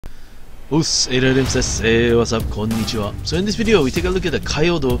What's up, konnichiwa. So in this video, we take a look at the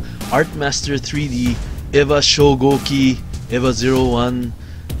Kaiyodo Art Master 3D EVA-01 EVA-01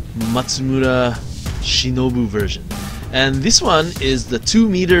 Matsumura Shinobu version. And this one is the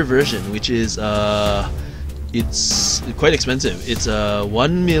 2-meter version, which is it's quite expensive. It's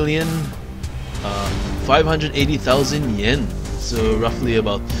 1,580,000 yen, so roughly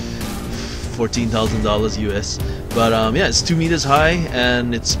about $14,000 US. But yeah, it's 2 meters high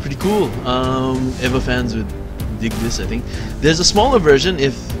and it's pretty cool. EVA fans would dig this, I think. There's a smaller version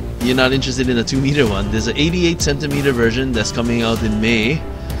if you're not interested in a 2-meter one. There's an 88-centimeter version that's coming out in May,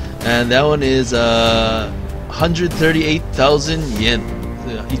 and that one is 138,000 yen.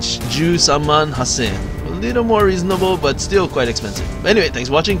 Each 13,800 yen. A little more reasonable, but still quite expensive. But anyway, thanks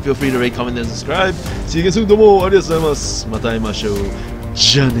for watching. Feel free to rate, comment, and subscribe. See you again soon. どうもありがとうございます。また会いましょう。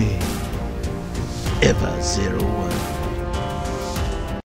じゃあね。EVA-01